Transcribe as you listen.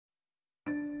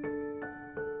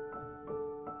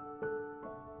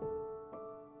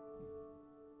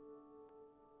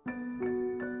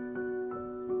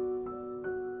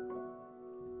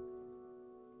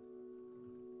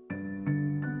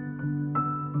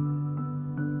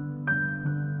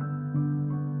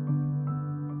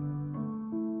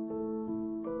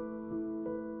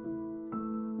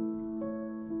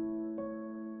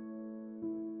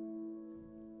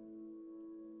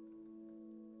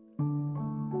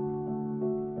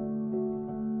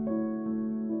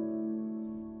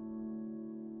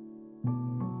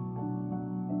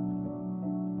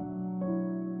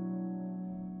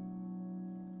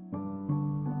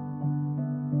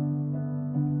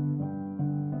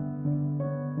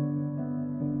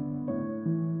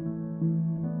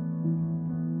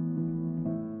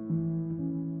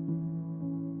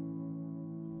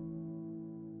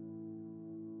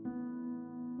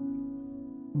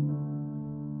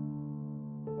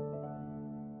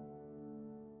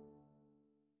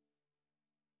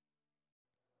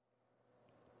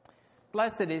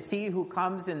Blessed is he who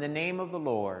comes in the name of the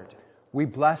Lord. We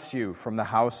bless you from the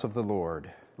house of the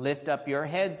Lord. Lift up your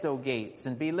heads, O gates,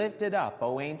 and be lifted up,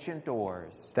 O ancient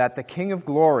doors. That the King of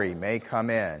glory may come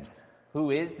in.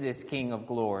 Who is this King of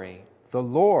glory? The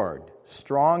Lord,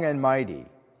 strong and mighty.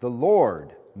 The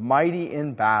Lord, mighty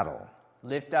in battle.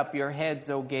 Lift up your heads,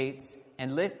 O gates,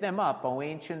 and lift them up, O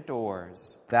ancient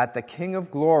doors. That the King of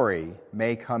glory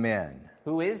may come in.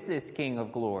 Who is this King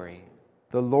of glory?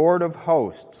 The Lord of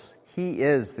hosts, he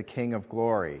is the King of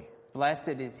glory.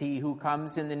 Blessed is he who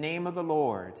comes in the name of the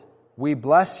Lord. We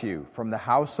bless you from the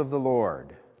house of the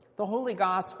Lord. The Holy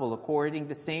Gospel according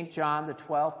to St. John, the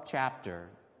 12th chapter.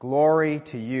 Glory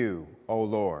to you, O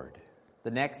Lord.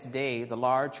 The next day, the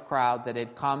large crowd that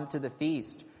had come to the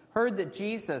feast heard that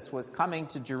Jesus was coming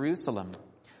to Jerusalem.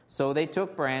 So they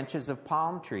took branches of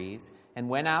palm trees and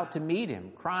went out to meet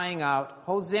him, crying out,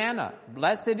 Hosanna!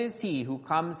 Blessed is he who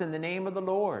comes in the name of the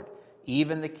Lord,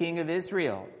 even the King of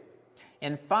Israel.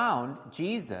 And found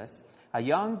Jesus a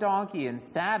young donkey and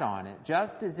sat on it,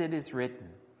 just as it is written,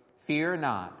 Fear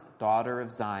not, daughter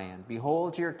of Zion.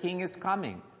 Behold, your king is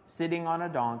coming, sitting on a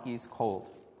donkey's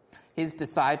colt. His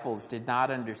disciples did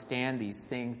not understand these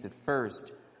things at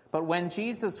first, but when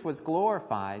Jesus was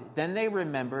glorified, then they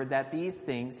remembered that these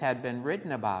things had been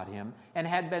written about him and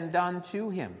had been done to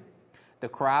him. The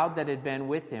crowd that had been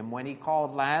with him when he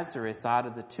called Lazarus out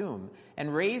of the tomb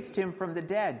and raised him from the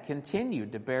dead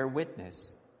continued to bear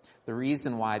witness. The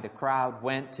reason why the crowd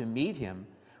went to meet him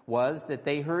was that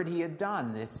they heard he had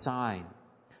done this sign.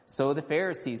 So the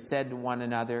Pharisees said to one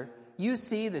another, You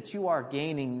see that you are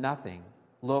gaining nothing.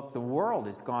 Look, the world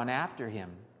has gone after him.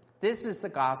 This is the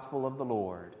gospel of the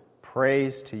Lord.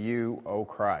 Praise to you, O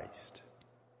Christ.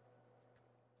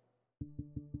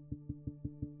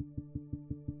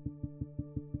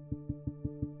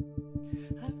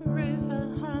 I praise a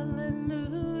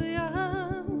hallelujah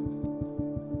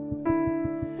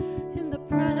in the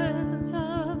presence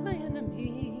of my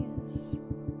enemies.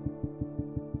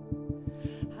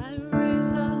 I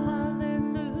raise a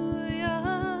hallelujah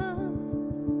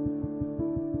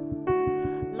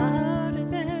louder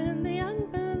than the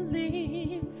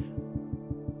unbelief.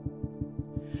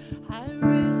 I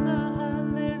raise a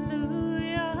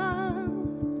hallelujah.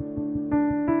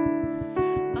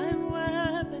 My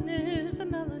weapon is a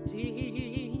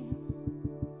melody.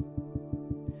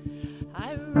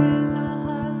 I raise a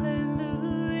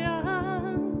hallelujah.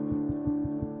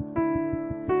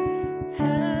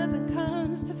 Heaven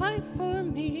comes to fight for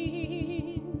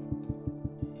me.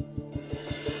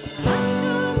 I'm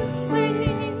gonna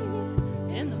sing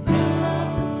in the middle of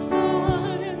the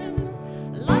storm,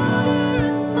 louder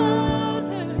and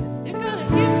louder. You're gonna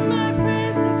hear my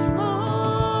praises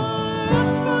roar up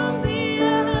from the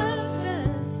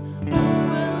ashes. One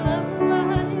will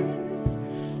arise.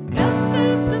 Death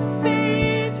is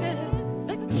defeated.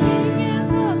 The King is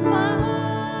alive.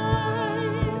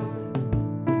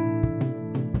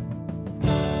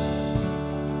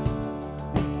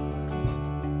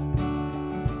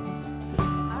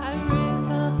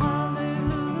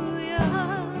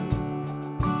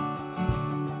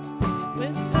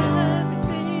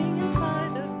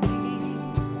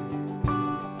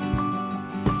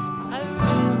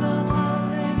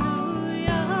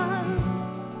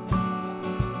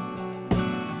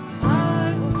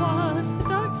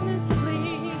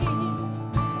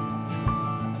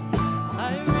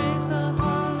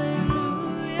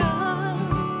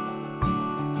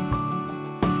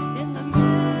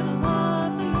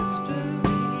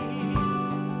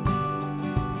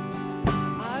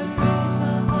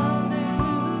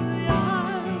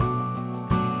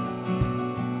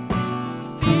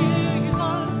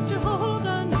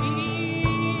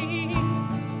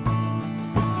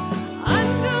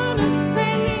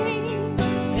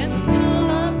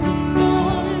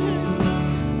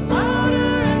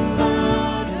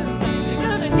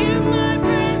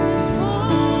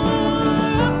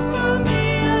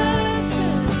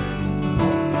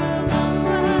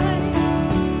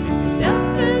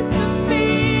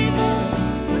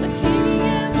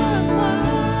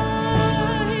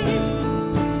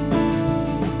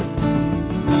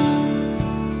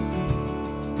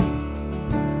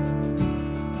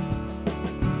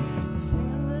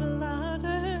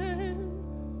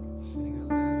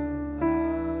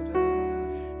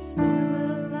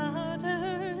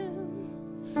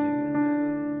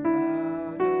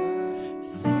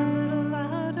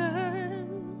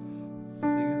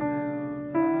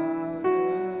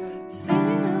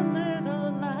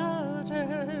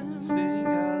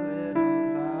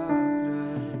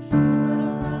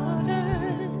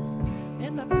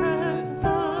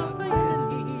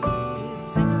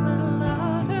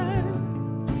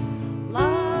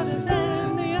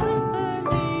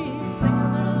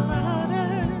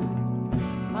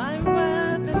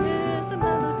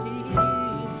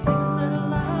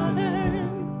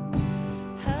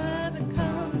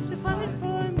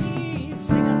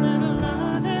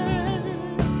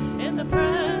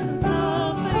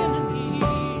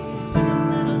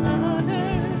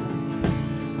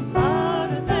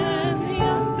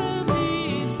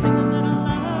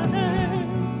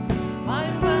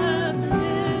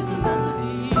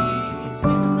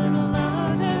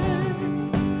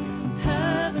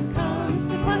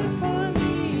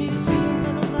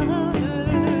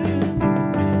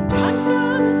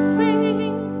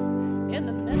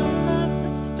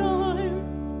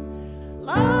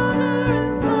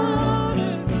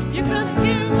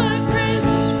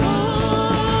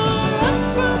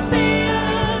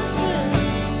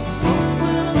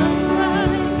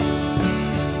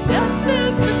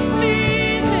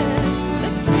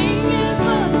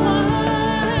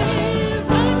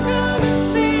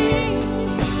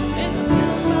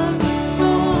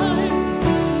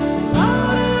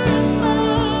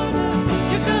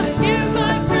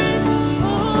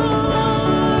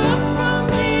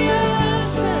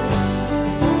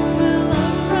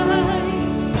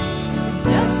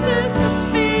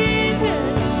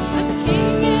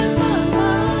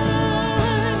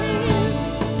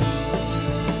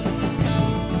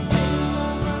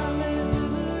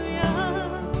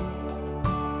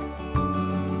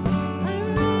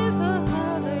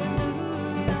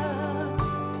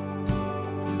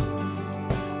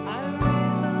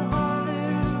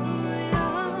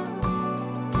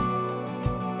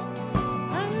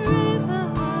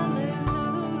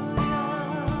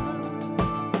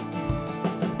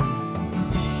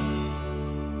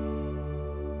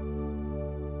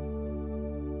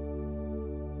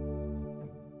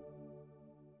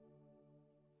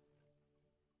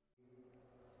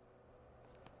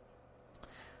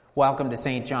 Welcome to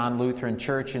St. John Lutheran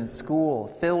Church and School.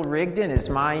 Phil Rigdon is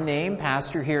my name,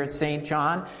 pastor here at St.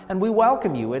 John, and we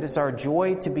welcome you. It is our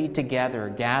joy to be together,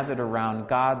 gathered around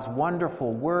God's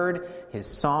wonderful word, his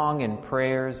song and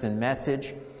prayers and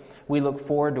message. We look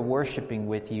forward to worshiping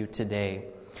with you today.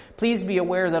 Please be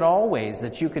aware that always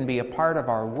that you can be a part of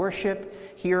our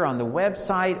worship here on the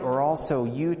website or also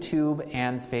YouTube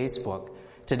and Facebook.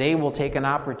 Today we'll take an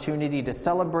opportunity to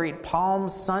celebrate Palm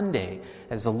Sunday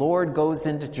as the Lord goes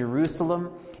into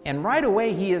Jerusalem, and right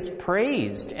away he is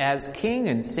praised as King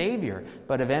and Savior,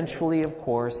 but eventually, of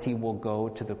course, he will go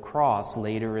to the cross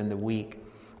later in the week.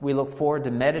 We look forward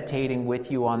to meditating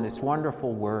with you on this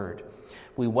wonderful word.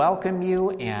 We welcome you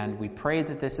and we pray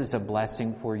that this is a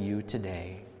blessing for you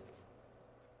today.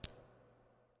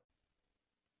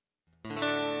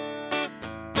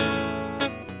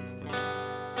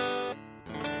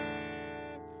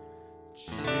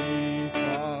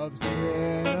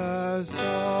 Sinners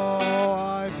though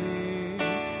I be,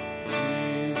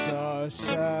 Jesus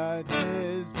shed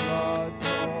his blood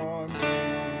for me,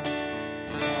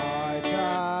 died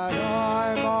that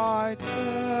I might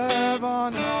live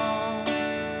on high,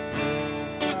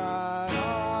 lives that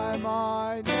I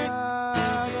might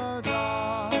never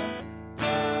die,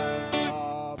 as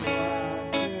the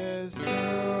branches to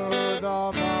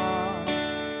the vine,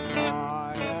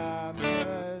 I am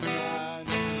his and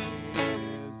he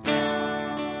is mine.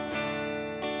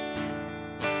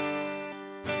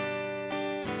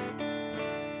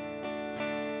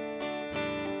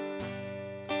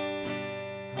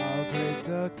 How great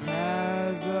the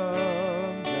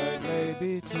chasm that lay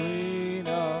between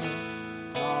us,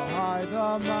 how high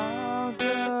the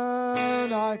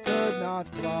mountain I could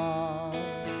not climb.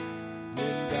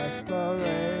 In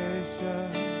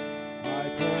desperation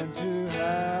I turned to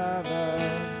heaven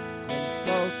and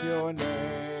spoke your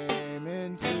name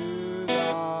into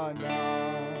the night.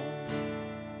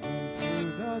 And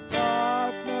through the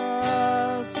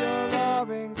darkness your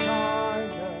loving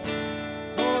kindness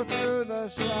tore through the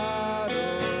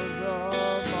shadows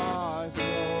of my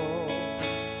soul.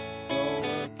 The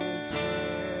work is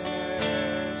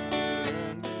finished, the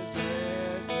end is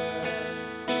written.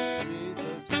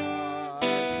 Jesus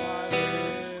Christ, my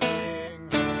living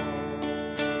hope.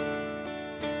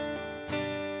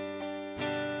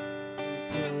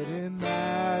 Who could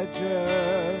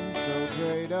imagine so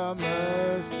great a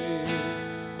mercy?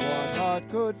 What heart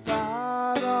could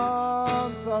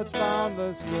fathom such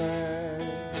boundless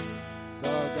grace?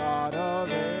 The God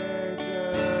of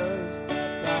ages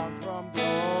stepped down from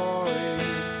glory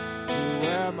to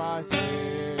wear my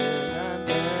sin and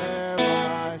bear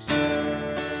my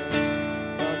shame.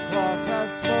 The cross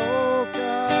has spoken,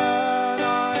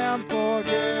 I am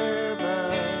forgiven.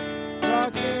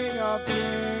 The King of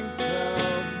Kings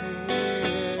tells me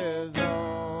his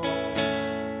own.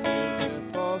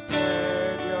 Beautiful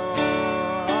Savior,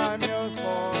 I'm yours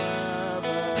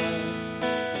forever.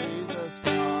 Jesus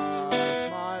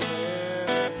Christ, my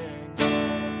living hope.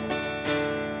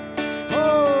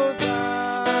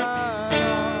 Hosanna,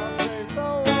 praise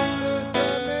the one who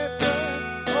set me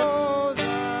free.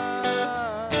 Hosanna,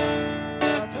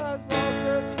 death has lost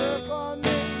its grip on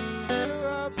me. You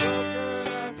have broken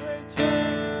every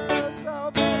chain. There's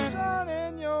salvation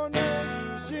in your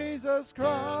name. Jesus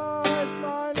Christ,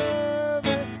 my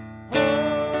living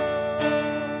hope.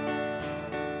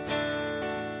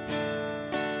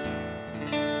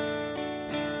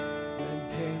 Then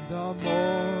came the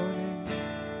morning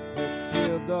that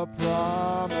sealed the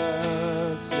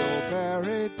promise. Your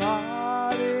buried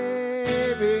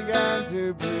body began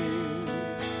to breathe.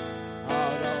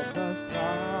 Out of the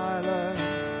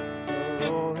silence, the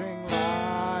roaring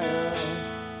lion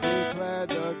declared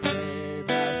the grave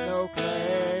has no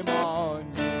claim on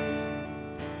me.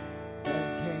 Then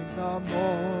came the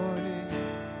morning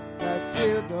that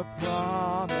sealed the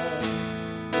promise.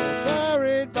 The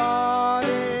buried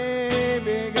body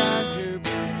began to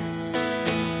breathe.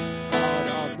 Out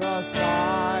of the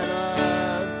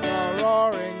silence, the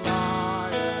roaring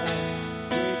lion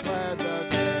declared the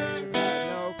grave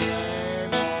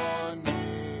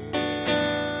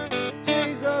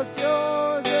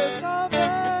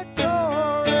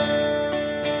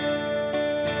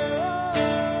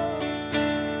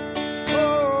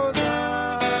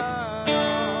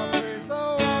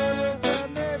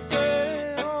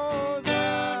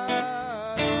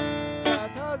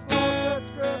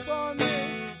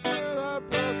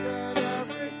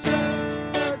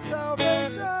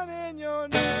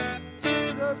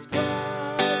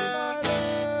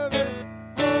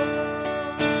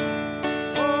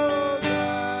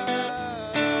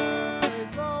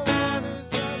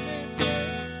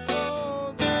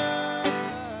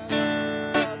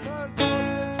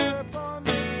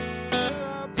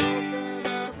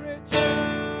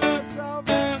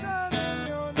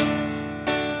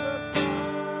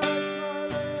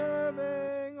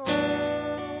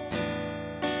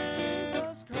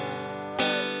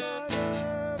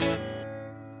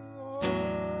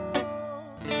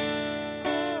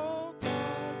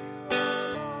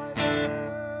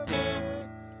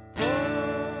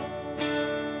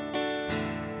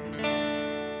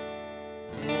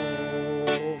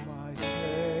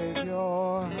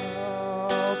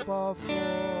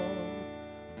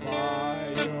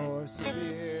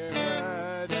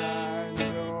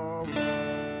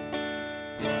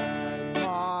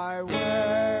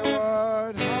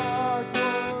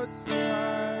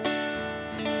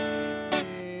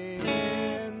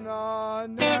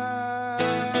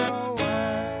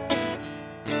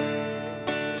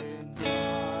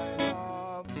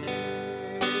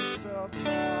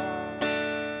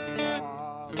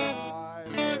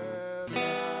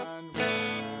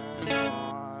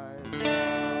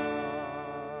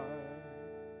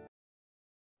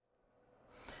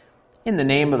In the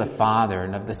name of the Father,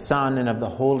 and of the Son, and of the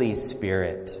Holy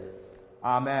Spirit.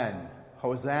 Amen.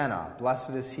 Hosanna,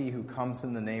 blessed is he who comes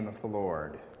in the name of the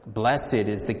Lord. Blessed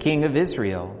is the King of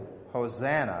Israel.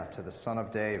 Hosanna to the Son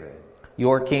of David.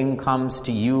 Your King comes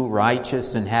to you,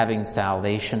 righteous and having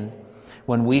salvation.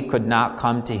 When we could not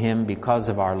come to him because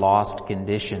of our lost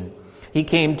condition, he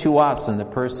came to us in the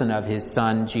person of his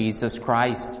Son, Jesus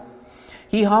Christ.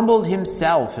 He humbled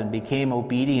himself and became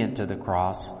obedient to the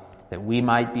cross, that we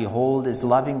might behold his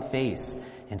loving face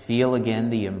and feel again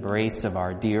the embrace of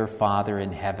our dear Father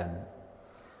in heaven.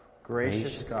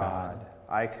 Gracious God,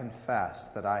 I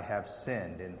confess that I have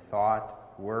sinned in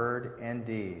thought, word, and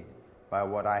deed, by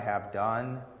what I have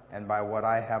done and by what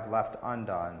I have left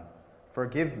undone.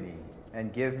 Forgive me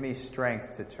and give me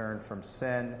strength to turn from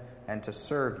sin and to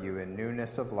serve you in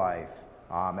newness of life.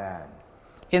 Amen.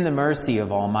 In the mercy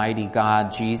of Almighty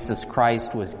God, Jesus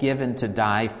Christ was given to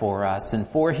die for us, and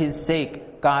for his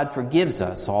sake, God forgives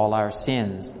us all our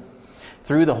sins.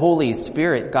 Through the Holy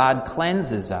Spirit, God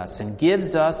cleanses us and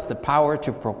gives us the power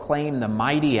to proclaim the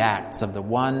mighty acts of the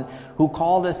one who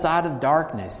called us out of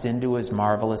darkness into his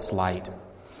marvelous light.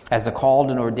 As a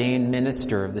called and ordained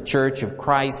minister of the Church of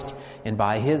Christ, and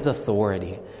by his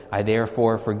authority, I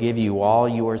therefore forgive you all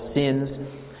your sins,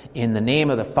 in the name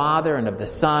of the Father, and of the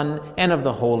Son, and of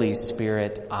the Holy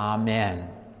Spirit. Amen.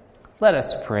 Let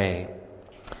us pray.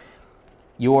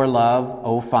 Your love,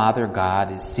 O Father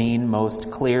God, is seen most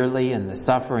clearly in the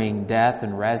suffering, death,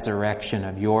 and resurrection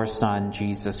of your Son,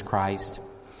 Jesus Christ.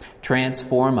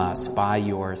 Transform us by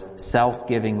your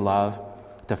self-giving love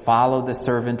to follow the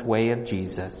servant way of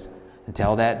Jesus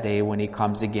until that day when he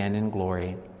comes again in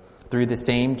glory. Through the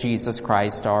same Jesus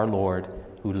Christ our Lord,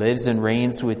 who lives and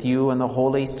reigns with you in the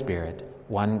Holy Spirit,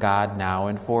 one God, now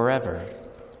and forever.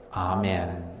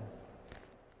 Amen.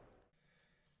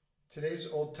 Today's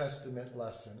Old Testament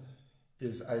lesson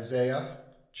is Isaiah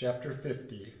chapter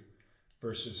 50,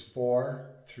 verses 4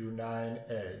 through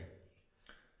 9a.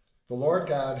 The Lord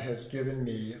God has given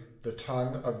me the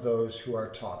tongue of those who are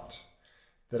taught,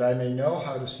 that I may know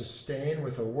how to sustain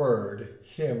with a word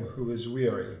him who is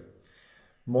weary.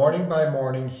 Morning by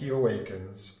morning he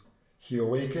awakens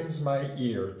my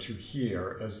ear to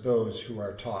hear as those who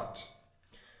are taught.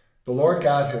 The Lord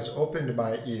God has opened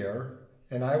my ear,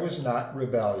 and I was not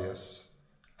rebellious.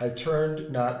 I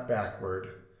turned not backward.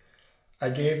 I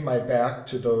gave my back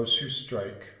to those who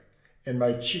strike, and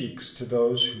my cheeks to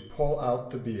those who pull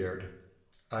out the beard.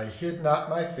 I hid not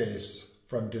my face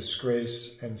from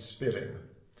disgrace and spitting.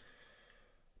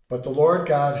 But the Lord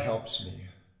God helps me.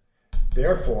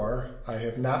 Therefore I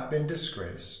have not been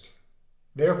disgraced.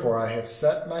 Therefore I have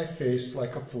set my face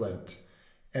like a flint,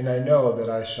 and I know that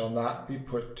I shall not be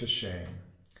put to shame.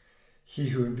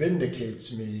 He who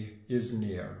vindicates me is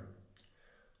near.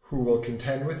 Who will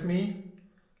contend with me?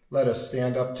 Let us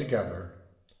stand up together.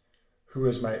 Who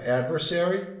is my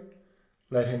adversary?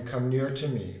 Let him come near to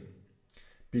me.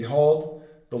 Behold,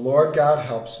 the Lord God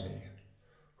helps me.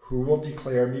 Who will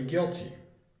declare me guilty?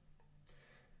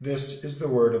 This is the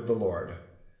word of the Lord.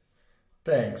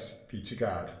 Thanks be to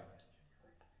God.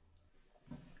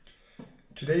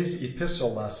 Today's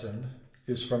epistle lesson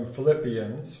is from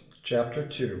Philippians chapter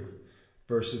 2,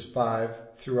 verses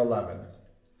 5 through 11.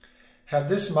 Have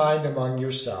this mind among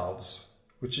yourselves,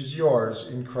 which is yours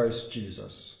in Christ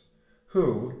Jesus,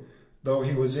 who, though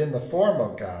he was in the form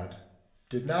of God,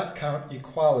 did not count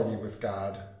equality with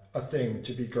God a thing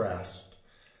to be grasped,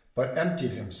 but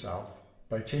emptied himself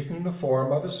by taking the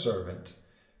form of a servant,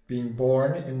 being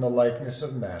born in the likeness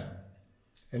of men,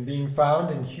 and being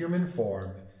found in human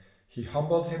form, he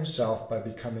humbled himself by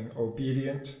becoming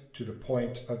obedient to the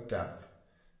point of death,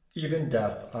 even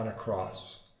death on a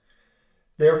cross.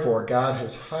 Therefore God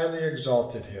has highly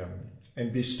exalted him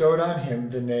and bestowed on him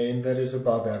the name that is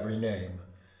above every name,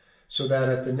 so that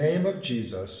at the name of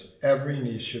Jesus every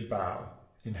knee should bow,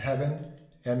 in heaven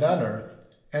and on earth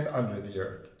and under the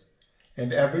earth,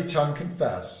 and every tongue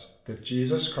confess that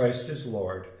Jesus Christ is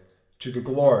Lord, to the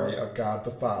glory of God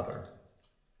the Father.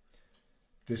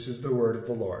 This is the word of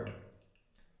the Lord.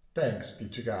 Thanks be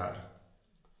to God.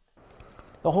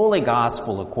 The Holy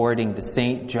Gospel according to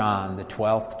St. John, the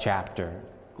 12th chapter.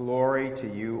 Glory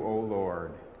to you, O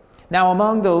Lord. Now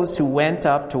among those who went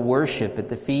up to worship at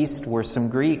the feast were some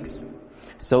Greeks.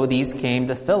 So these came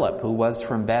to Philip, who was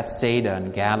from Bethsaida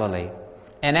in Galilee,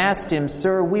 and asked him,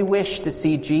 Sir, we wish to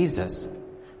see Jesus.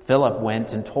 Philip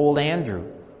went and told Andrew.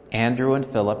 Andrew and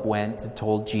Philip went and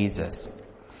told Jesus.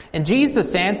 And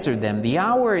Jesus answered them, The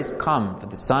hour is come for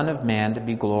the Son of Man to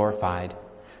be glorified.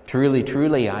 Truly,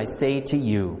 truly, I say to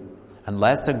you,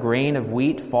 unless a grain of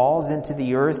wheat falls into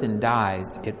the earth and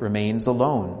dies, it remains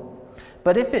alone.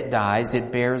 But if it dies,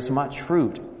 it bears much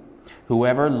fruit.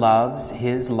 Whoever loves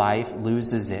his life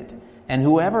loses it, and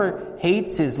whoever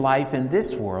hates his life in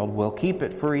this world will keep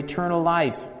it for eternal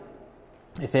life.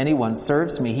 If anyone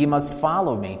serves me, he must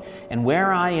follow me, and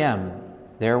where I am,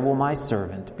 there will my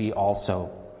servant be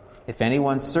also. If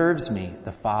anyone serves me,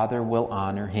 the Father will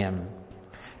honor him.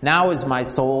 Now is my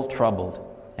soul troubled,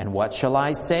 and what shall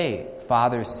I say?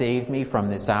 Father, save me from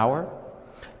this hour?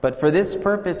 But for this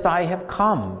purpose I have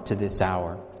come to this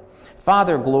hour.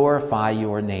 Father, glorify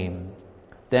your name.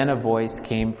 Then a voice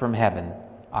came from heaven.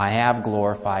 I have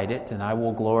glorified it, and I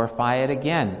will glorify it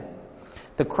again.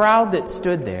 The crowd that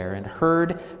stood there and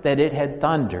heard that it had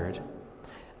thundered.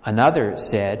 Another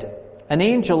said, an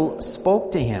angel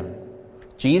spoke to him.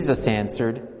 Jesus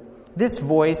answered, this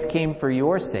voice came for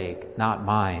your sake, not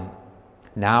mine.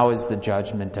 Now is the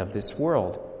judgment of this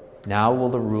world. Now will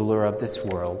the ruler of this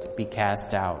world be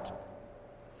cast out.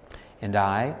 And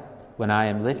I, when I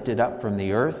am lifted up from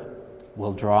the earth,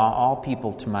 will draw all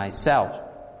people to myself.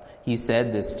 He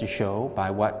said this to show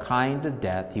by what kind of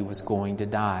death he was going to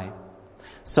die.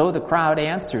 So the crowd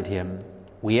answered him,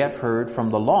 we have heard from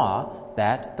the law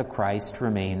that the Christ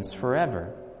remains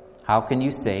forever. How can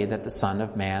you say that the Son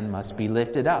of Man must be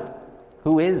lifted up?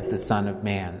 Who is the Son of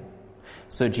Man?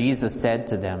 So Jesus said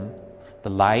to them, the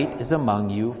light is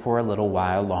among you for a little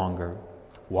while longer.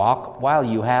 Walk while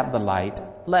you have the light,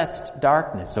 lest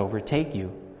darkness overtake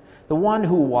you. The one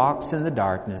who walks in the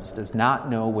darkness does not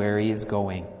know where he is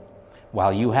going.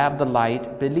 While you have the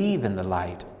light, believe in the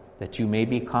light, that you may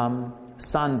become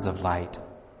sons of light.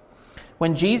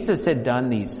 When Jesus had done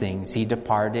these things, he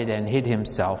departed and hid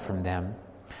himself from them.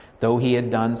 Though he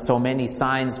had done so many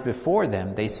signs before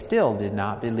them, they still did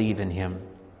not believe in him,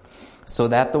 so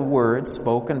that the word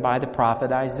spoken by the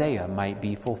prophet Isaiah might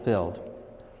be fulfilled.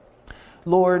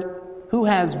 Lord, who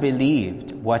has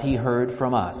believed what he heard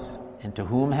from us, and to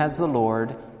whom has the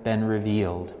Lord been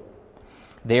revealed?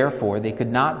 Therefore they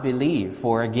could not believe,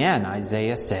 for again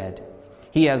Isaiah said,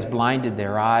 he has blinded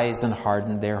their eyes and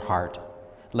hardened their heart,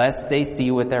 lest they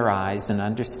see with their eyes and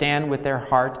understand with their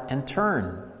heart and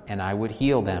turn, and I would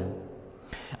heal them.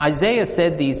 Isaiah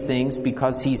said these things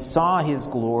because he saw his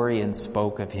glory and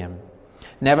spoke of him.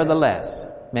 Nevertheless,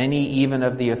 many even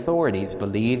of the authorities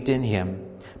believed in him,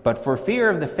 but for fear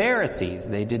of the Pharisees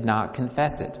they did not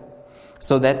confess it,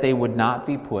 so that they would not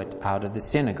be put out of the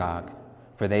synagogue.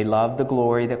 For they love the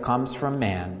glory that comes from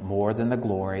man more than the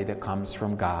glory that comes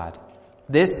from God.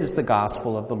 This is the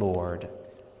gospel of the Lord.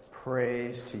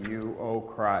 Praise to you, O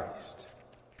Christ.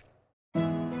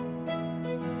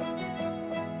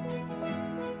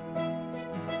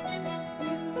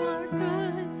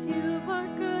 You are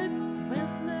good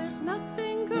when there's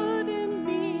nothing good in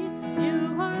me.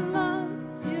 You are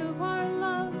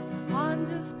love on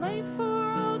display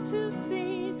for all to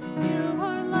see. You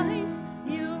are light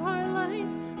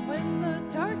when the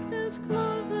darkness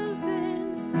closes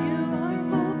in.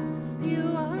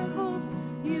 You are hope,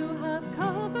 you have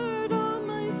covered all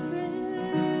my sin.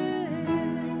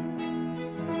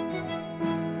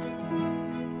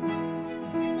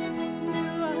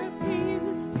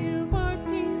 You are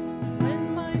peace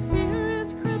when my fear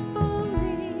is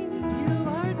crippling. You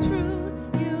are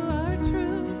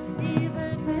true,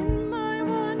 even in my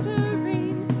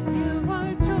wandering. You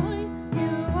are joy,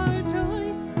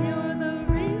 you're the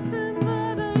reason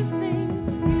that I sing.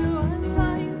 You are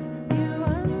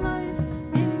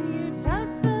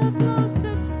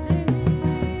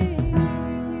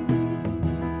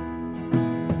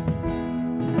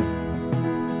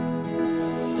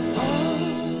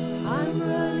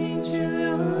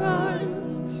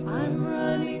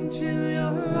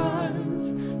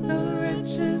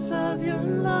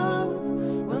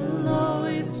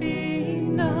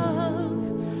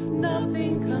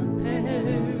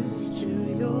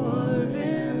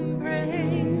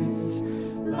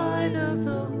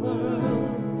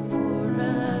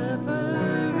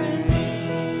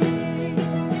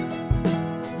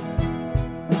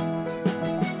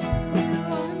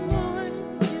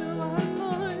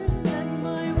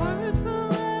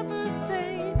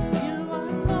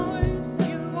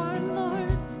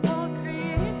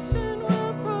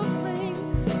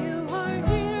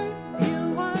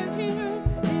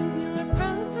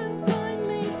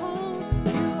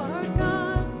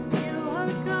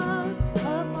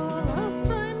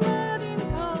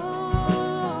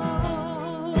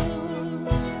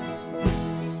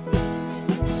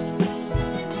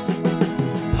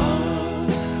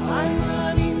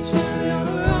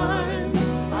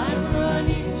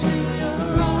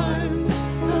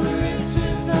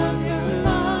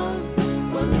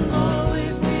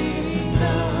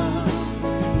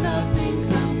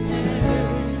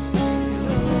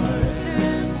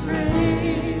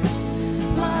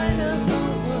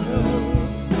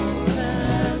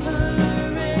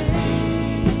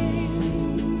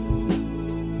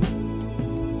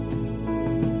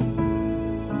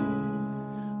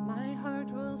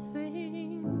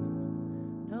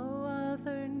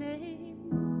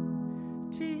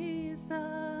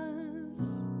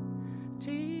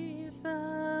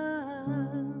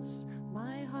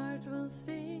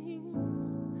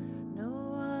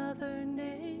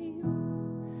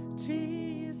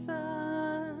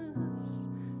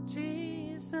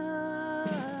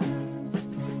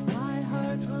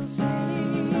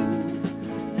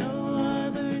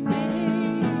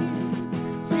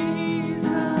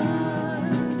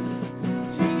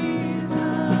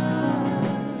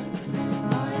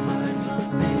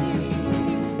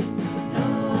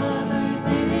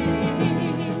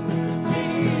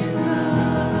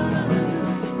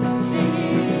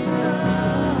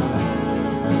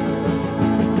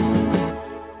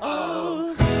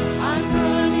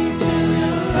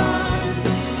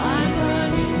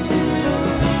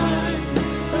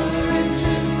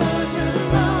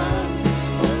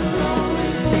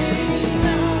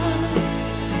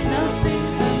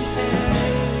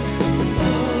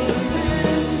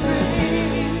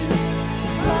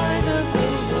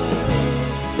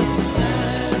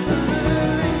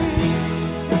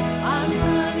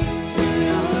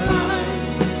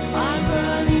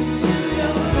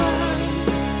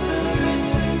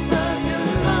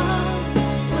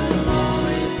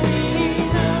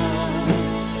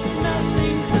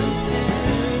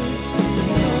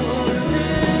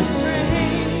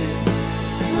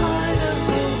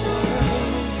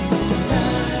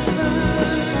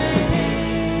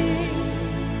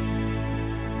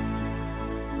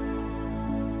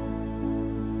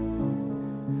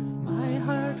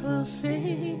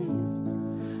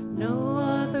no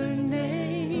other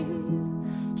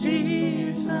name.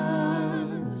 Jesus,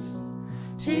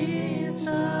 Jesus,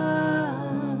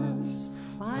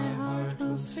 my heart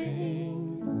will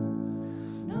sing.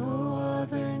 No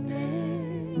other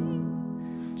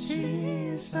name.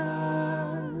 Jesus,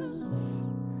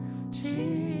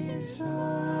 Jesus.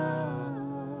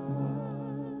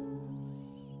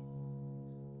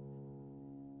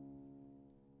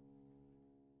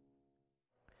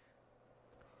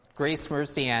 Grace,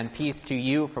 mercy, and peace to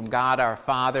you from God our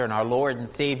Father and our Lord and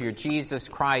Savior Jesus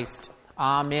Christ.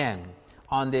 Amen.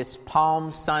 On this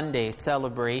Palm Sunday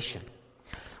celebration.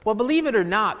 Well, believe it or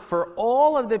not, for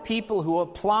all of the people who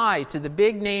apply to the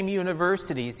big name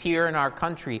universities here in our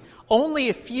country, only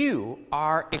a few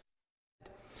are accepted.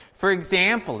 For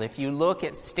example, if you look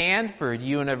at Stanford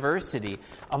University,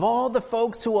 of all the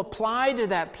folks who apply to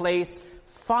that place,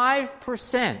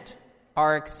 5%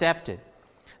 are accepted.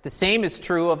 The same is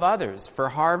true of others. For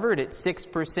Harvard, it's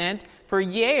 6%. For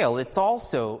Yale, it's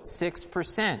also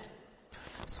 6%.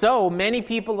 So many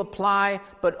people apply,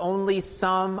 but only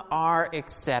some are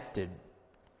accepted.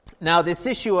 Now, this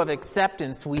issue of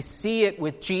acceptance, we see it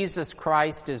with Jesus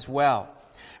Christ as well.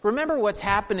 Remember what's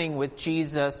happening with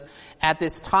Jesus at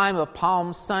this time of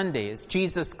Palm Sunday as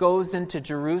Jesus goes into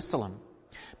Jerusalem.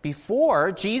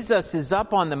 Before, Jesus is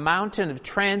up on the mountain of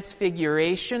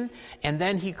Transfiguration, and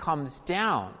then he comes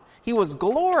down. He was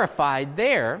glorified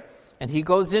there, and he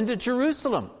goes into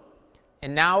Jerusalem.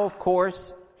 And now, of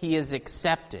course, he is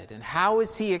accepted. And how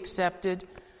is he accepted?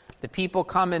 The people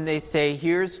come and they say,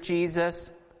 here's Jesus,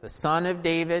 the Son of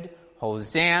David,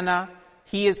 Hosanna.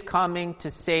 He is coming to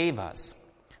save us.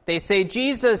 They say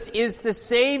Jesus is the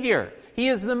Savior. He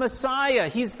is the Messiah.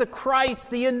 He's the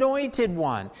Christ, the Anointed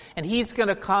One. And he's going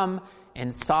to come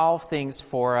and solve things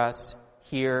for us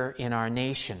here in our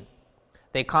nation.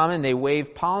 They come and they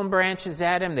wave palm branches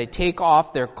at him. They take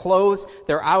off their clothes,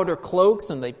 their outer cloaks,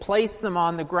 and they place them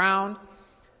on the ground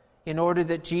in order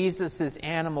that Jesus'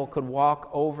 animal could walk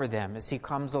over them as he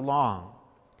comes along.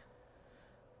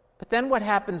 But then what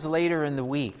happens later in the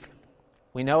week?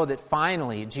 We know that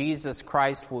finally Jesus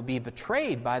Christ will be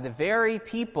betrayed by the very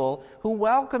people who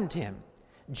welcomed him.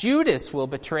 Judas will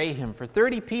betray him for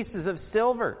 30 pieces of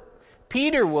silver.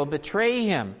 Peter will betray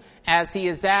him as he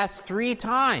is asked 3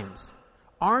 times,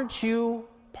 aren't you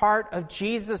part of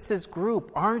Jesus'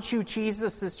 group? Aren't you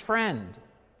Jesus' friend?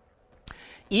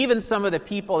 Even some of the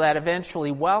people that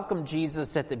eventually welcomed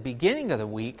Jesus at the beginning of the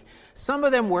week, some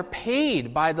of them were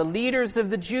paid by the leaders of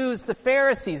the Jews, the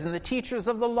Pharisees, and the teachers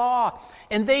of the law.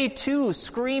 And they too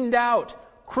screamed out,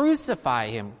 crucify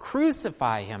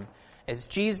him, as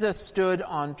Jesus stood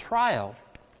on trial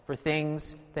for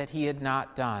things that he had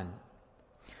not done.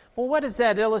 Well, what does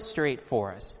that illustrate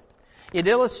for us? It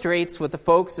illustrates with the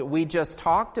folks that we just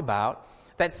talked about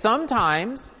that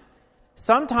sometimes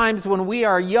when we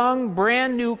are young,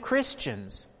 brand new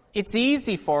Christians, it's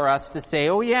easy for us to say,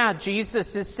 oh yeah,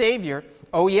 Jesus is Savior.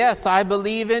 Oh yes, I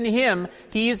believe in him.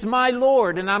 He's my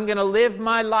Lord, and I'm going to live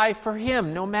my life for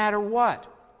him no matter what.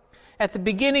 At the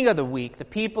beginning of the week, the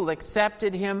people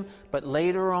accepted him, but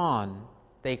later on,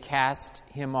 they cast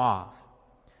him off.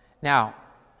 Now,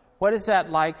 what is that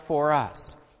like for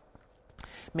us?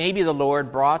 Maybe the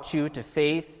Lord brought you to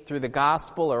faith through the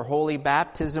gospel or holy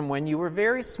baptism when you were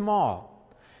very small.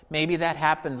 Maybe that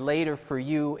happened later for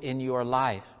you in your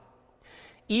life.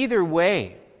 Either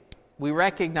way, we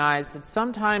recognize that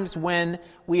sometimes when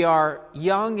we are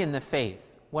young in the faith,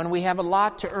 when we have a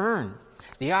lot to earn,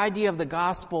 the idea of the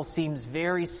gospel seems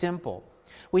very simple.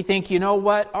 We think, you know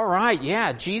what? All right,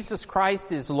 yeah, Jesus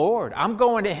Christ is Lord. I'm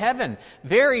going to heaven.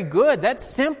 Very good. That's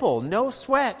simple. No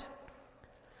sweat.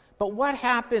 But what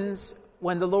happens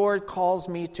when the Lord calls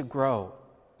me to grow?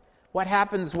 What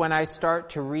happens when I start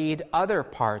to read other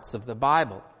parts of the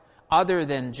Bible, other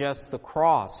than just the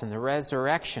cross and the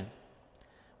resurrection?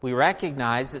 We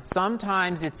recognize that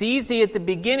sometimes it's easy at the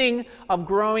beginning of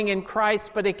growing in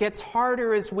Christ, but it gets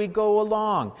harder as we go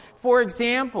along. For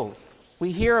example,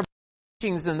 we hear about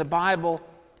teachings in the Bible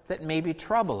that maybe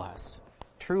trouble us,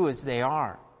 true as they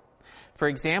are. For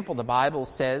example, the Bible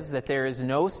says that there is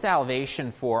no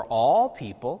salvation for all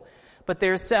people, but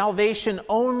there's salvation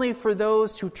only for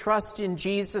those who trust in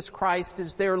Jesus Christ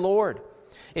as their Lord.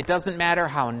 It doesn't matter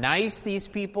how nice these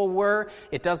people were.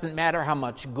 It doesn't matter how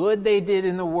much good they did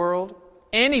in the world.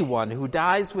 Anyone who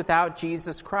dies without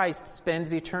Jesus Christ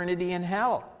spends eternity in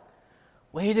hell.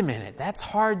 Wait a minute, that's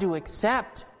hard to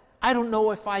accept. I don't know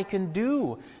if I can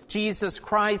do Jesus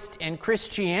Christ and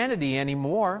Christianity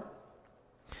anymore.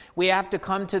 We have to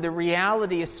come to the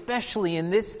reality, especially in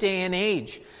this day and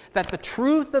age, that the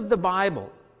truth of the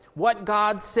Bible, what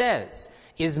God says,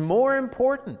 is more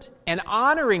important, and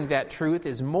honoring that truth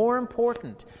is more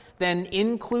important than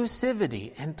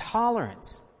inclusivity and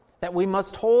tolerance, that we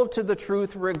must hold to the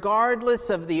truth regardless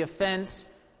of the offense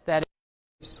that it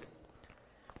is.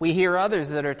 We hear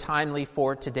others that are timely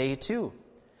for today too.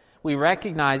 We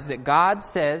recognize that God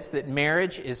says that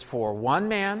marriage is for one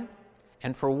man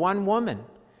and for one woman,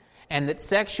 and that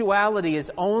sexuality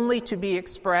is only to be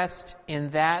expressed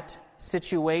in that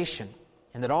situation,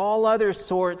 and that all other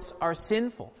sorts are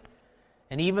sinful.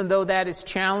 And even though that is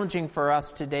challenging for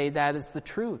us today, that is the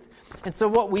truth. And so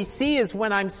what we see is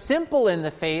when I'm simple in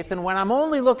the faith and when I'm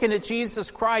only looking at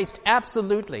Jesus Christ,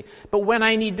 absolutely. But when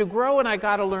I need to grow and I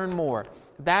got to learn more,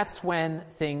 that's when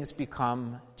things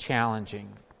become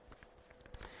challenging.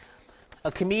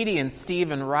 A comedian,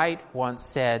 Stephen Wright, once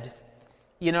said,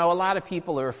 "You know, a lot of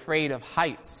people are afraid of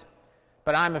heights,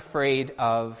 but I'm afraid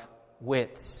of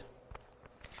widths."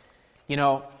 You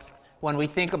know, when we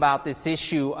think about this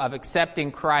issue of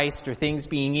accepting Christ or things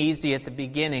being easy at the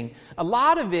beginning, a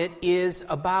lot of it is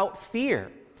about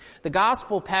fear. The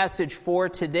gospel passage for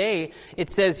today,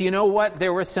 it says, you know what,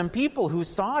 there were some people who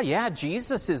saw,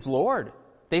 Jesus is Lord.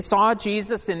 They saw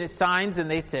Jesus and his signs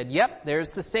and they said, yep,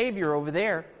 there's the Savior over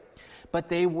there. But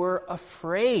they were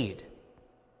afraid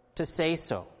to say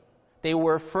so. They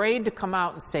were afraid to come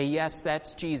out and say, yes,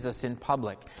 that's Jesus in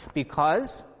public.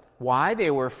 Because, why? They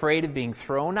were afraid of being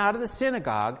thrown out of the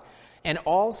synagogue, and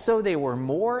also they were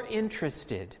more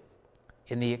interested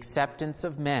in the acceptance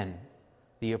of men,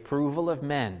 the approval of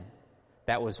men.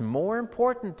 That was more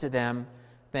important to them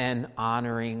than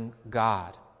honoring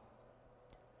God.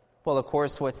 Well, of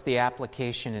course, what's the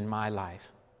application in my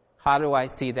life? How do I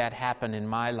see that happen in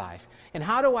my life? And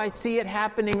how do I see it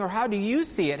happening, or how do you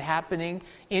see it happening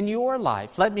in your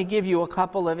life? Let me give you a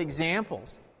couple of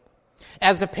examples.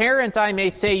 As a parent, I may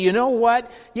say, you know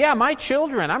what? Yeah, my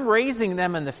children, I'm raising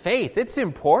them in the faith. It's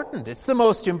important. It's the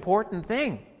most important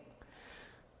thing.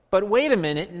 But wait a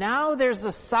minute, now there's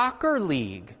a soccer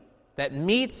league that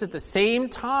meets at the same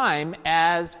time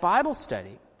as Bible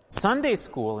study, Sunday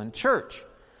school, and church.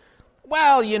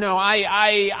 Well, you know,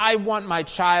 I want my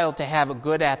child to have a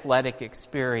good athletic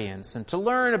experience and to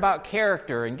learn about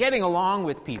character and getting along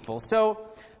with people.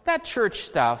 So that church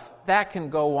stuff, that can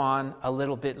go on a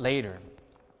little bit later.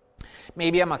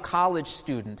 Maybe I'm a college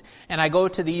student and I go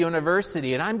to the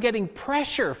university and I'm getting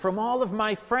pressure from all of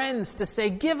my friends to say,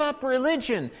 give up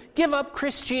religion, give up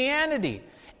Christianity.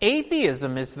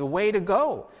 Atheism is the way to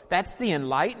go. That's the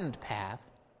enlightened path.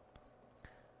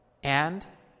 And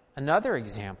another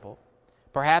example,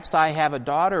 perhaps I have a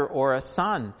daughter or a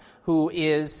son who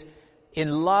is in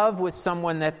love with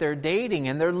someone that they're dating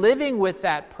and they're living with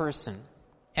that person.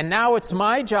 And now it's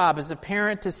my job as a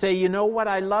parent to say, you know what,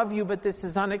 I love you, but this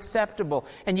is unacceptable,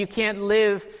 and you can't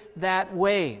live that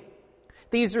way.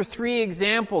 These are three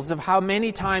examples of how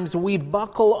many times we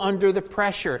buckle under the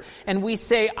pressure and we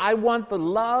say, I want the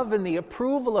love and the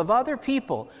approval of other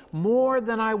people more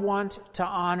than I want to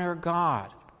honor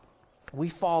God. We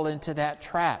fall into that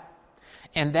trap.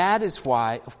 And that is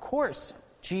why, of course,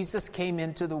 Jesus came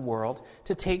into the world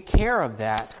to take care of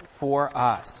that for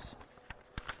us.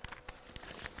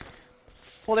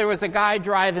 Well, there was a guy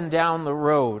driving down the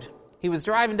road. He was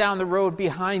driving down the road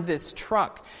behind this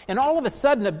truck, and all of a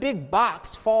sudden a big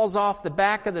box falls off the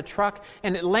back of the truck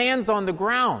and it lands on the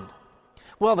ground.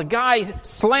 Well, the guy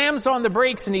slams on the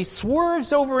brakes and he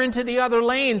swerves over into the other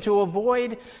lane to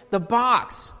avoid the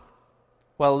box.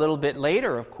 Well, a little bit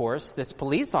later, of course, this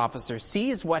police officer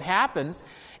sees what happens,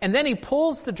 and then he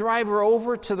pulls the driver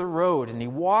over to the road, and he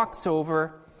walks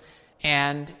over,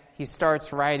 and he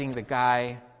starts writing the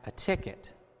guy a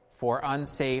ticket for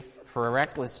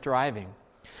reckless driving.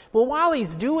 Well, while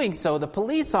he's doing so, the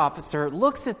police officer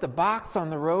looks at the box on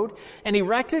the road, and he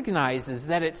recognizes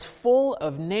that it's full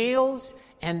of nails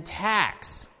and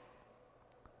tacks.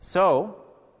 So,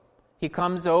 he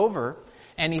comes over,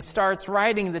 and he starts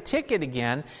writing the ticket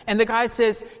again. And the guy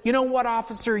says, you know what,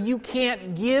 officer, you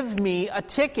can't give me a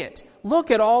ticket. Look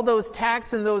at all those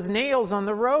tacks and those nails on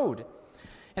the road.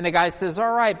 And the guy says,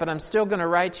 all right, but I'm still going to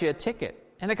write you a ticket.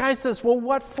 And the guy says, well,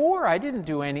 what for? I didn't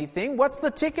do anything. What's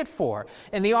the ticket for?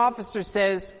 And the officer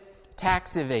says,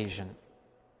 tax evasion.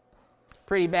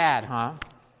 Pretty bad, huh?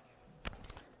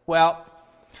 Well,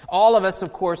 all of us,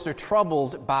 of course, are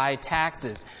troubled by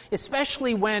taxes,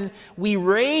 especially when we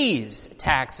raise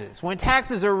taxes. When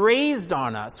taxes are raised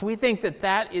on us, we think that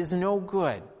that is no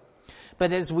good.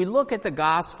 But as we look at the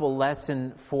gospel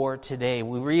lesson for today,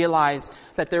 we realize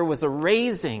that there was a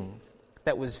raising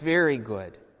that was very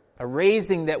good, a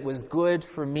raising that was good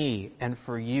for me and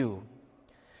for you.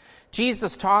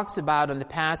 Jesus talks about in the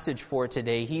passage for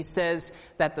today, he says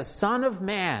that the Son of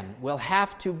Man will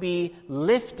have to be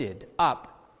lifted up.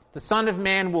 The Son of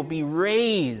Man will be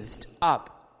raised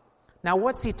up. Now,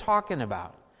 what's he talking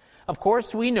about? Of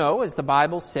course, we know, as the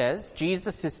Bible says,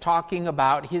 Jesus is talking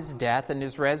about his death and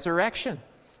his resurrection.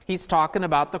 He's talking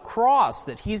about the cross,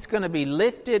 that he's going to be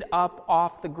lifted up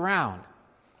off the ground.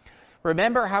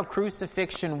 Remember how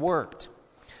crucifixion worked.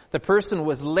 The person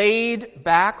was laid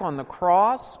back on the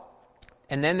cross,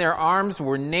 and then their arms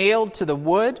were nailed to the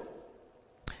wood.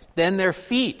 Then their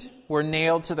feet were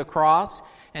nailed to the cross,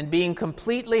 and being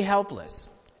completely helpless,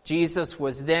 Jesus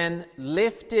was then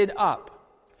lifted up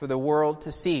for the world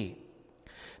to see.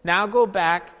 Now go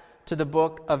back to the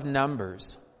book of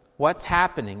Numbers. What's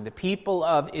happening? The people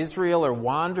of Israel are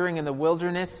wandering in the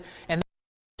wilderness, and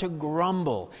they to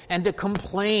grumble and to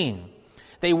complain.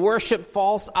 They worship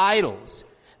false idols.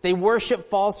 They worship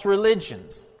false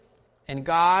religions. And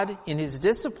God, in his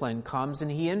discipline, comes and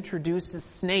he introduces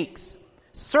snakes,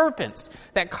 serpents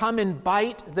that come and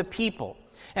bite the people.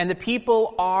 And the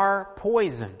people are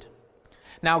poisoned.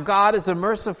 Now God is a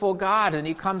merciful God, and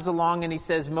he comes along and he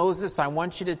says, Moses, I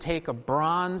want you to take a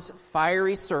bronze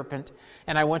fiery serpent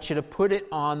and I want you to put it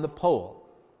on the pole.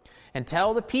 And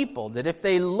tell the people that if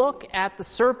they look at the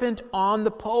serpent on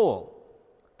the pole,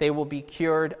 they will be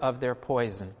cured of their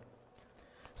poison.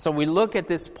 So we look at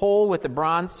this pole with the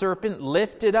bronze serpent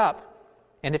lifted up.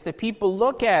 And if the people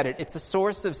look at it, it's a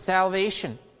source of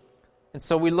salvation. And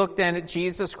so we look then at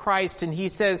Jesus Christ, and he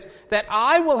says that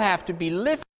I will have to be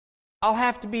lifted. I'll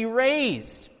have to be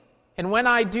raised. And when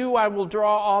I do, I will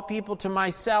draw all people to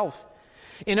myself.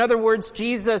 In other words,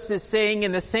 Jesus is saying,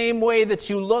 in the same way that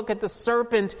you look at the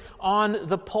serpent on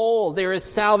the pole, there is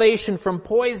salvation from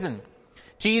poison.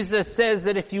 Jesus says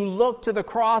that if you look to the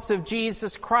cross of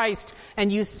Jesus Christ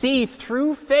and you see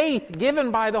through faith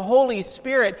given by the Holy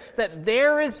Spirit that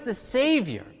there is the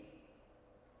Savior,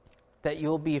 that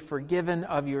you'll be forgiven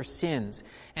of your sins.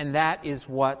 And that is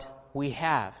what we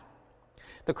have.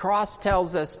 The cross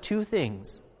tells us two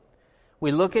things.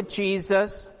 We look at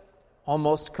Jesus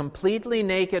almost completely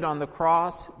naked on the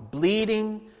cross,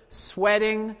 bleeding,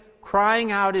 sweating,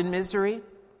 crying out in misery,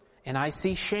 and I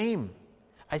see shame.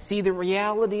 I see the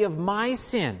reality of my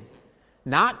sin,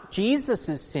 not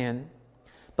Jesus' sin,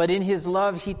 but in his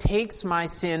love he takes my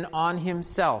sin on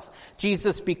himself.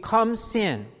 Jesus becomes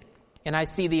sin, and I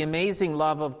see the amazing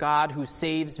love of God who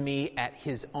saves me at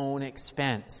his own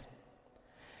expense.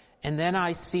 And then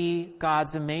I see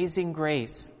God's amazing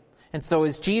grace. And so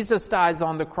as Jesus dies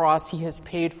on the cross, he has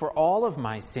paid for all of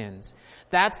my sins.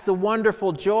 That's the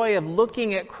wonderful joy of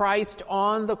looking at Christ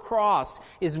on the cross,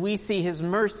 is we see his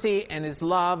mercy and his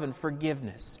love and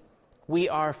forgiveness. We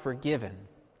are forgiven.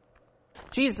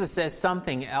 Jesus says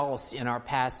something else in our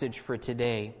passage for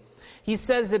today. He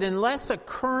says that unless a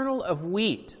kernel of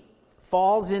wheat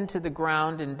falls into the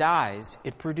ground and dies,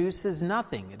 it produces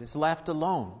nothing. It is left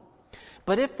alone.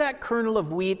 But if that kernel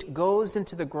of wheat goes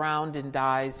into the ground and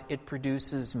dies, it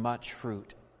produces much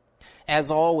fruit. As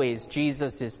always,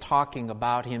 Jesus is talking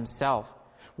about himself.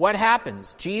 What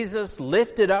happens? Jesus,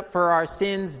 lifted up for our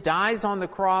sins, dies on the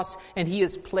cross, and he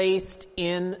is placed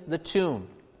in the tomb.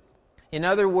 In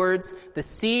other words, the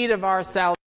seed of our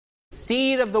salvation, the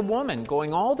seed of the woman,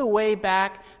 going all the way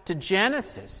back to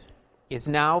Genesis, is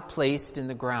now placed in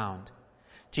the ground.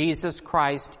 Jesus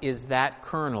Christ is that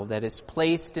kernel that is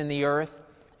placed in the earth.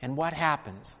 And what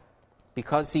happens?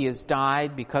 Because he has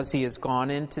died, because he has gone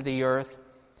into the earth,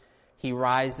 he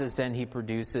rises and he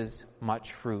produces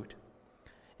much fruit.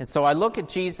 And so I look at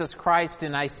Jesus Christ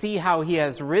and I see how he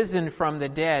has risen from the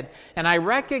dead, and I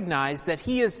recognize that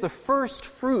he is the first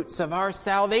fruits of our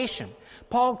salvation.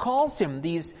 Paul calls him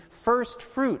these first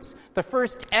fruits, the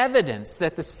first evidence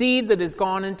that the seed that has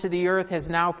gone into the earth has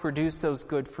now produced those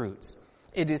good fruits.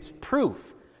 It is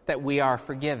proof that we are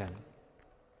forgiven.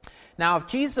 Now, if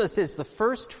Jesus is the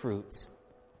first fruits,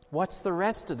 what's the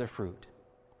rest of the fruit?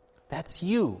 That's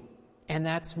you and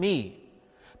that's me.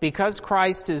 Because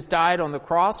Christ has died on the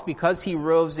cross, because he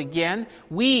rose again,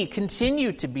 we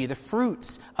continue to be the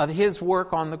fruits of his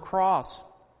work on the cross.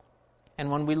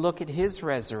 And when we look at his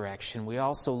resurrection, we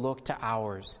also look to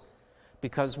ours.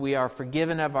 Because we are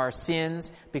forgiven of our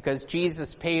sins, because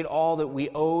Jesus paid all that we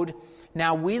owed,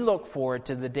 now we look forward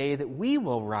to the day that we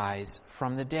will rise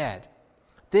from the dead.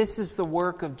 This is the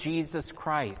work of Jesus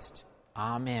Christ.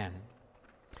 Amen.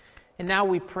 And now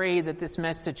we pray that this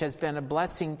message has been a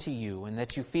blessing to you and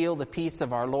that you feel the peace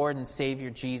of our Lord and Savior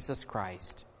Jesus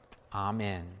Christ.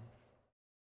 Amen.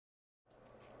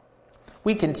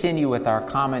 We continue with our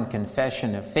common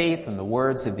confession of faith in the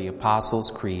words of the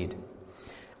Apostles' Creed.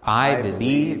 I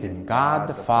believe in God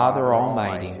the Father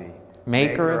Almighty,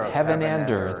 maker of heaven and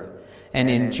earth, and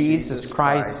in Jesus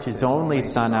Christ, his only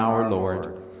Son, our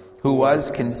Lord, who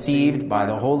was conceived by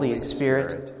the Holy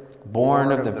Spirit,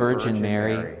 born of the Virgin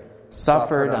Mary,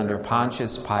 suffered under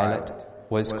Pontius Pilate,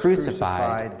 was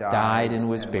crucified, died, and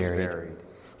was buried.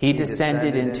 He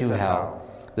descended into hell.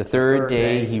 The third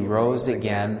day he rose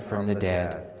again from the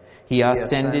dead. He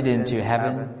ascended into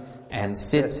heaven and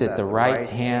sits at the right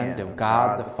hand of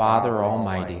God the Father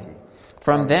Almighty.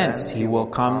 From thence he will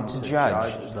come to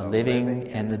judge the living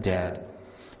and the dead.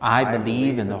 I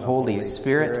believe in the Holy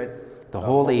Spirit, the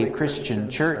holy Christian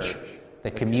Church,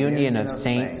 the communion of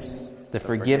saints, the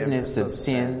forgiveness of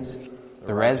sins,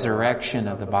 the resurrection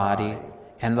of the body,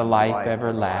 and the life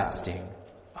everlasting.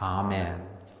 Amen.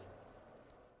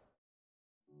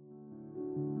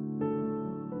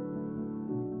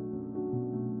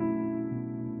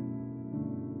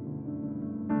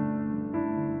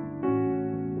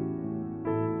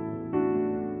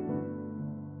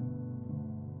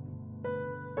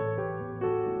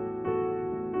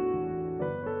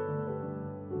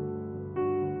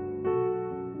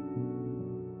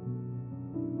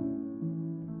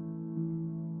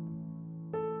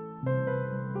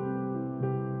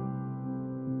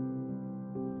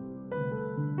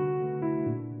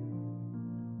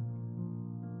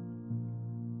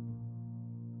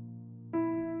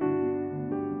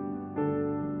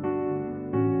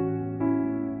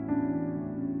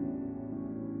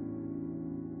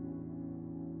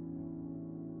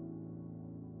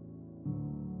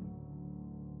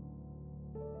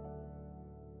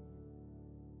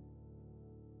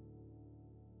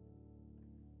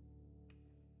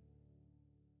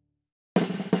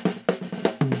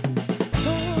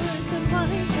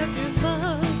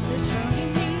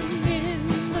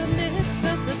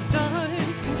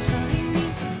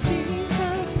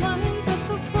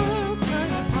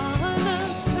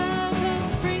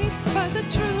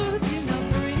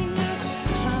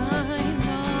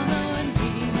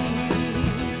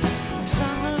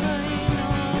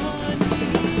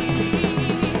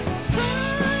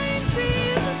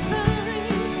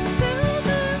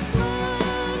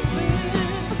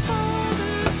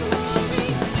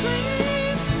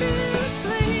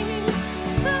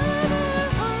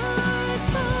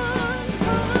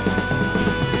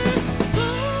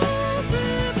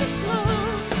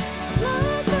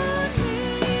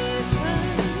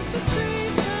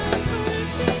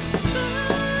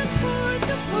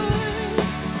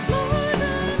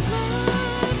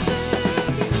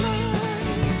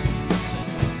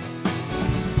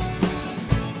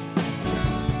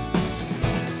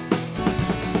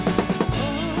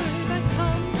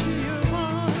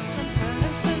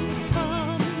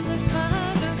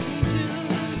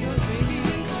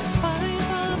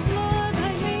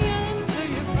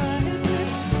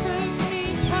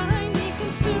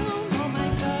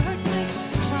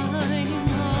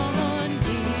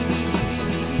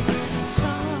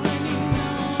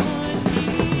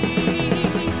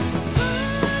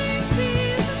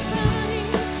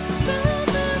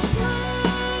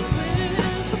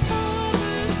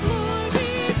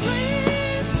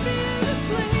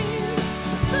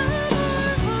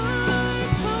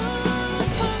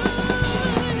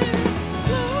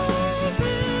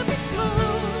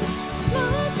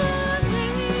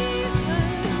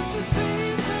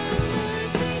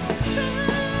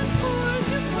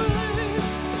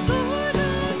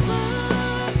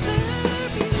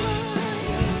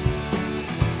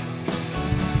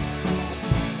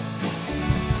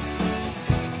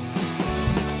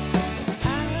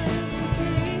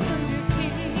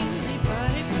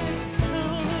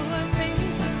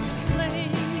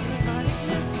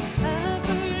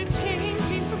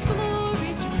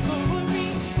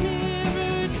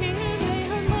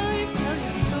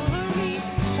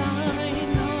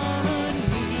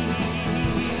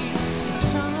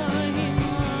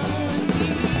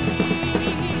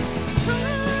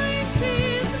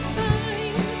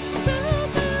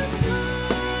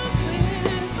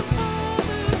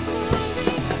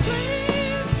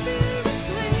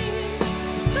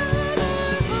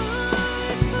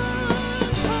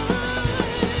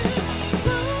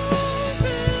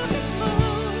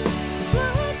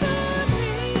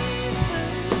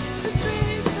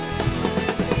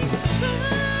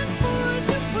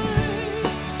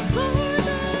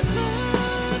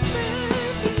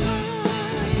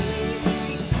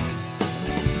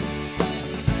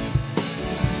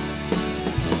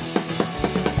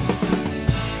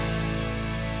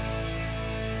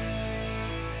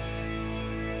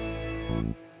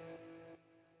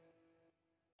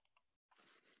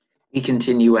 We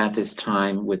continue at this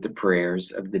time with the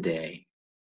prayers of the day.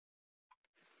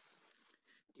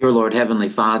 Dear Lord, Heavenly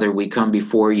Father, we come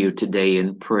before you today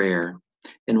in prayer,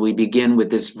 and we begin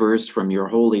with this verse from your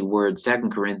holy word,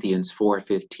 2 Corinthians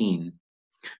 4:15.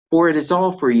 For it is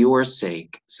all for your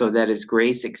sake, so that as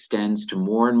grace extends to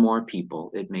more and more people,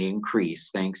 it may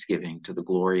increase thanksgiving to the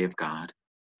glory of God.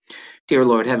 Dear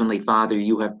Lord, Heavenly Father,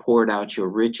 you have poured out your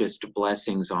richest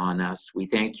blessings on us. We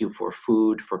thank you for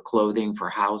food, for clothing, for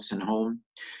house and home.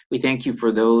 We thank you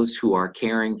for those who are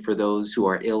caring for those who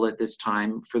are ill at this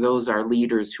time, for those our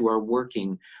leaders who are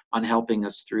working on helping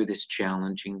us through this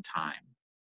challenging time.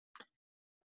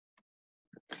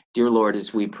 Dear Lord,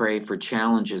 as we pray for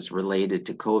challenges related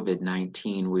to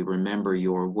COVID-19, we remember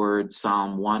your word,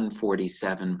 Psalm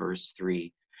 147, verse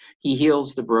 3. He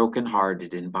heals the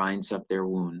brokenhearted and binds up their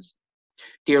wounds.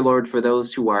 Dear Lord, for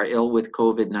those who are ill with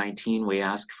COVID-19, we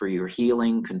ask for your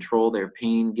healing, control their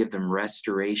pain, give them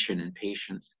restoration and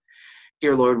patience.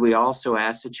 Dear Lord, we also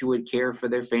ask that you would care for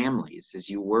their families as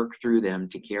you work through them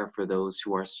to care for those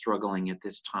who are struggling at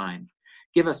this time.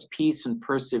 Give us peace and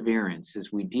perseverance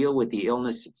as we deal with the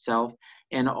illness itself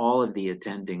and all of the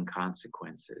attending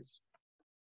consequences.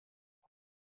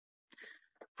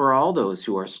 For all those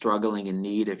who are struggling in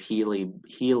need of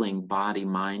healing body,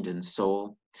 mind, and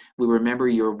soul, we remember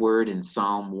your word in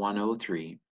Psalm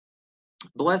 103.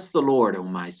 Bless the Lord, O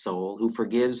my soul, who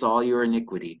forgives all your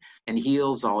iniquity and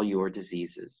heals all your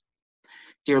diseases.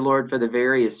 Dear Lord, for the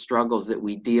various struggles that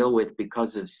we deal with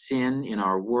because of sin in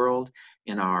our world,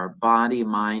 in our body,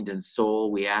 mind, and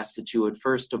soul, we ask that you would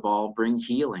first of all bring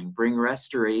healing, bring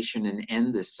restoration, and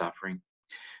end this suffering.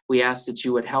 We ask that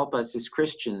you would help us as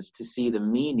Christians to see the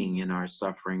meaning in our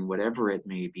suffering, whatever it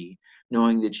may be,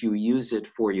 knowing that you use it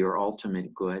for your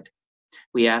ultimate good.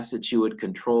 We ask that you would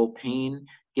control pain,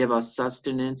 give us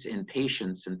sustenance and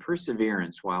patience and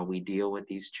perseverance while we deal with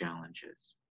these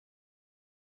challenges.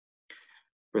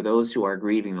 For those who are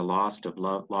grieving the loss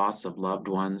of loved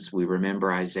ones, we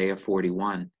remember Isaiah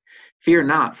 41. Fear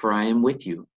not, for I am with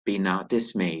you. Be not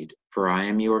dismayed, for I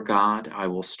am your God. I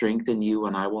will strengthen you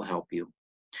and I will help you.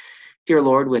 Dear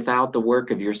Lord, without the work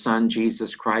of your Son,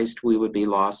 Jesus Christ, we would be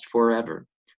lost forever.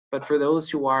 But for those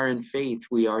who are in faith,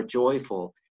 we are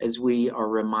joyful as we are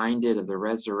reminded of the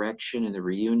resurrection and the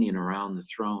reunion around the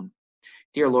throne.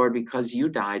 Dear Lord, because you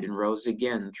died and rose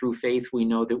again, through faith we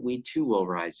know that we too will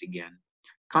rise again.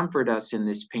 Comfort us in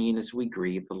this pain as we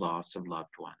grieve the loss of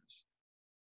loved ones.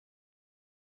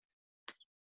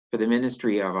 For the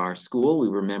ministry of our school, we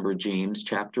remember James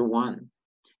chapter 1.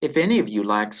 If any of you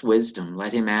lacks wisdom,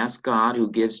 let him ask God,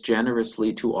 who gives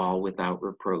generously to all without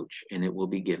reproach, and it will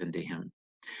be given to him.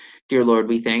 Dear Lord,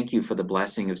 we thank you for the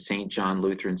blessing of St. John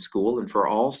Lutheran School and for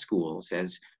all schools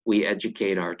as we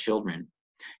educate our children.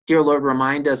 Dear Lord,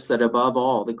 remind us that above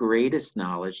all, the greatest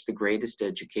knowledge, the greatest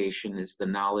education is the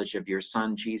knowledge of your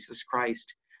Son, Jesus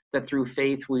Christ, that through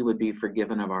faith we would be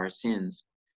forgiven of our sins.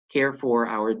 Care for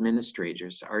our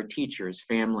administrators, our teachers,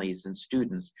 families, and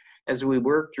students as we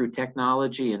work through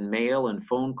technology and mail and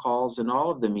phone calls and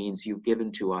all of the means you've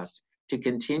given to us to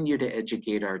continue to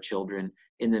educate our children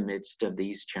in the midst of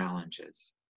these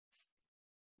challenges.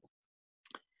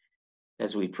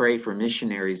 As we pray for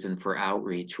missionaries and for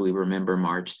outreach, we remember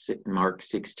Mark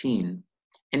 16.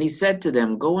 And he said to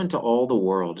them, go into all the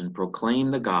world and proclaim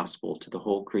the gospel to the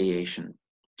whole creation.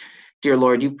 Dear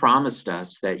Lord, you promised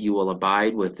us that you will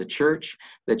abide with the church,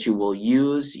 that you will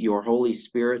use your Holy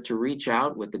Spirit to reach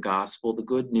out with the gospel, the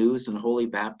good news, and holy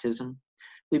baptism.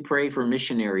 We pray for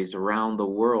missionaries around the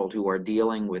world who are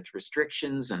dealing with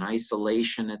restrictions and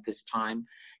isolation at this time,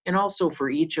 and also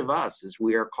for each of us as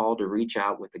we are called to reach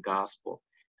out with the gospel.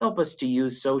 Help us to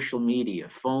use social media,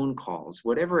 phone calls,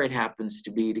 whatever it happens to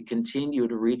be, to continue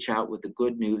to reach out with the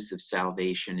good news of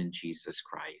salvation in Jesus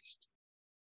Christ.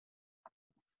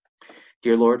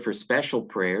 Dear Lord, for special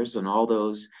prayers and all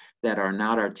those that are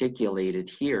not articulated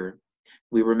here,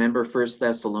 we remember 1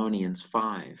 Thessalonians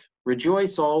 5.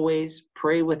 Rejoice always,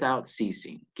 pray without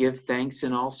ceasing, give thanks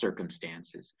in all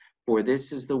circumstances, for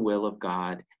this is the will of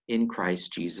God in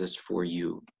Christ Jesus for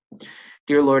you.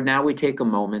 Dear Lord, now we take a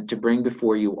moment to bring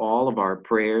before you all of our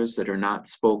prayers that are not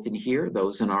spoken here,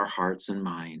 those in our hearts and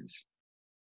minds.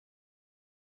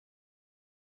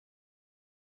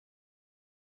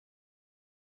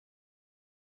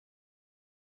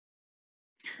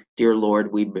 Dear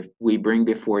Lord, we bring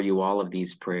before you all of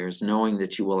these prayers, knowing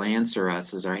that you will answer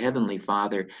us as our Heavenly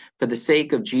Father, for the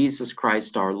sake of Jesus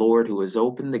Christ our Lord, who has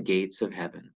opened the gates of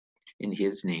heaven. In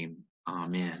his name,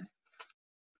 amen.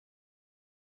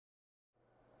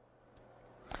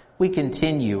 We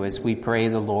continue as we pray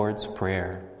the Lord's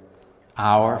Prayer.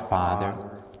 Our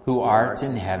Father, who art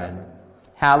in heaven,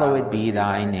 hallowed be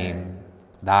thy name.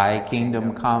 Thy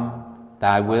kingdom come,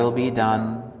 thy will be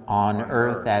done, on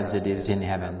earth as it is in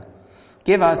heaven.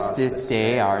 Give us this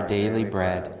day our daily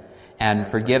bread, and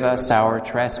forgive us our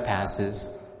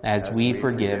trespasses, as we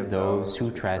forgive those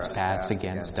who trespass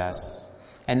against us.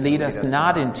 And lead us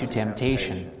not into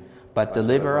temptation, but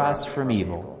deliver us from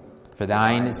evil. For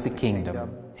thine is the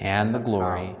kingdom, and the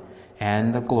glory,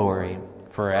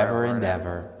 forever and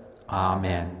ever.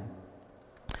 Amen.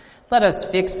 Let us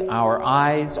fix our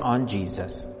eyes on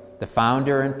Jesus, the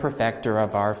founder and perfecter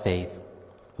of our faith,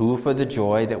 who for the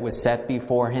joy that was set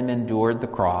before him endured the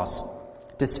cross,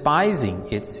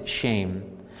 despising its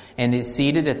shame, and is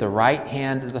seated at the right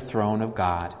hand of the throne of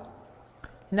God.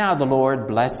 Now the Lord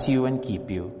bless you and keep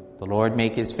you. The Lord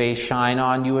make his face shine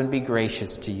on you and be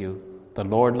gracious to you. The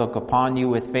Lord look upon you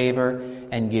with favor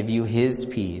and give you his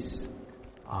peace.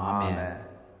 Amen.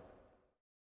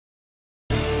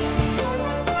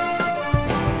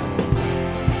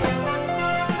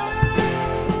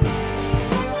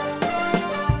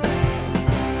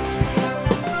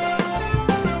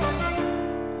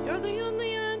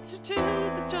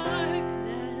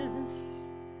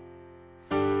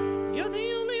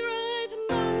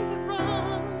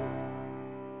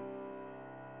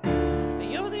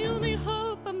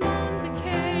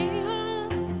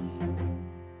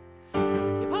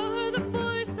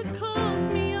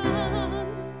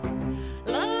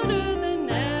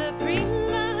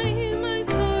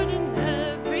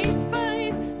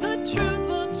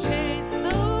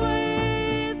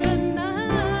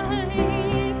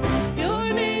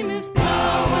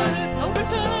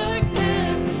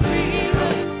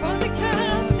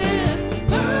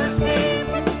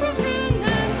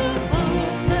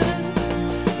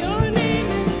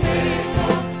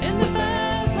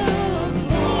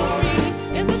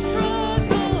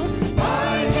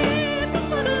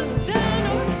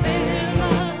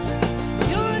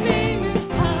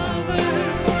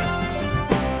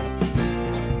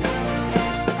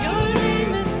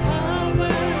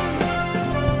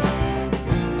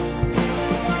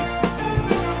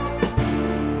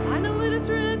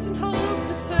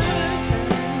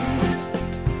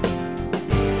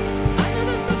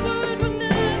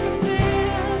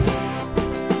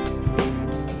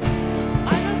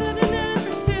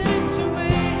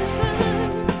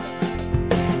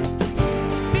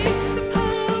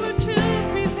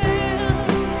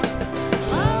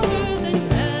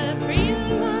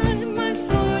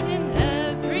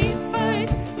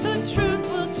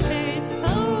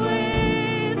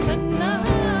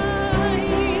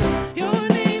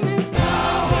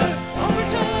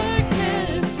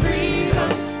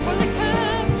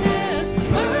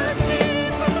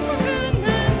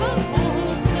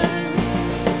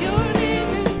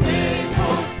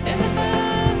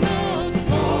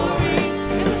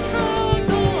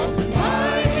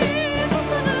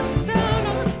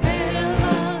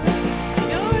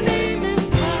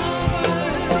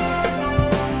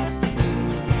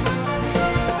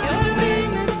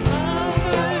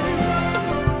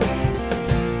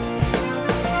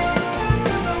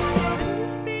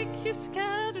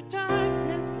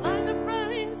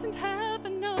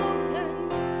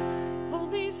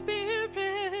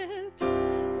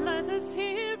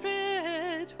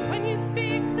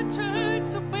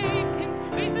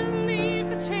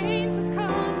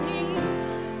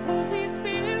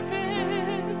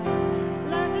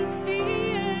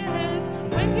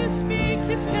 Speak,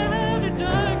 you scatter.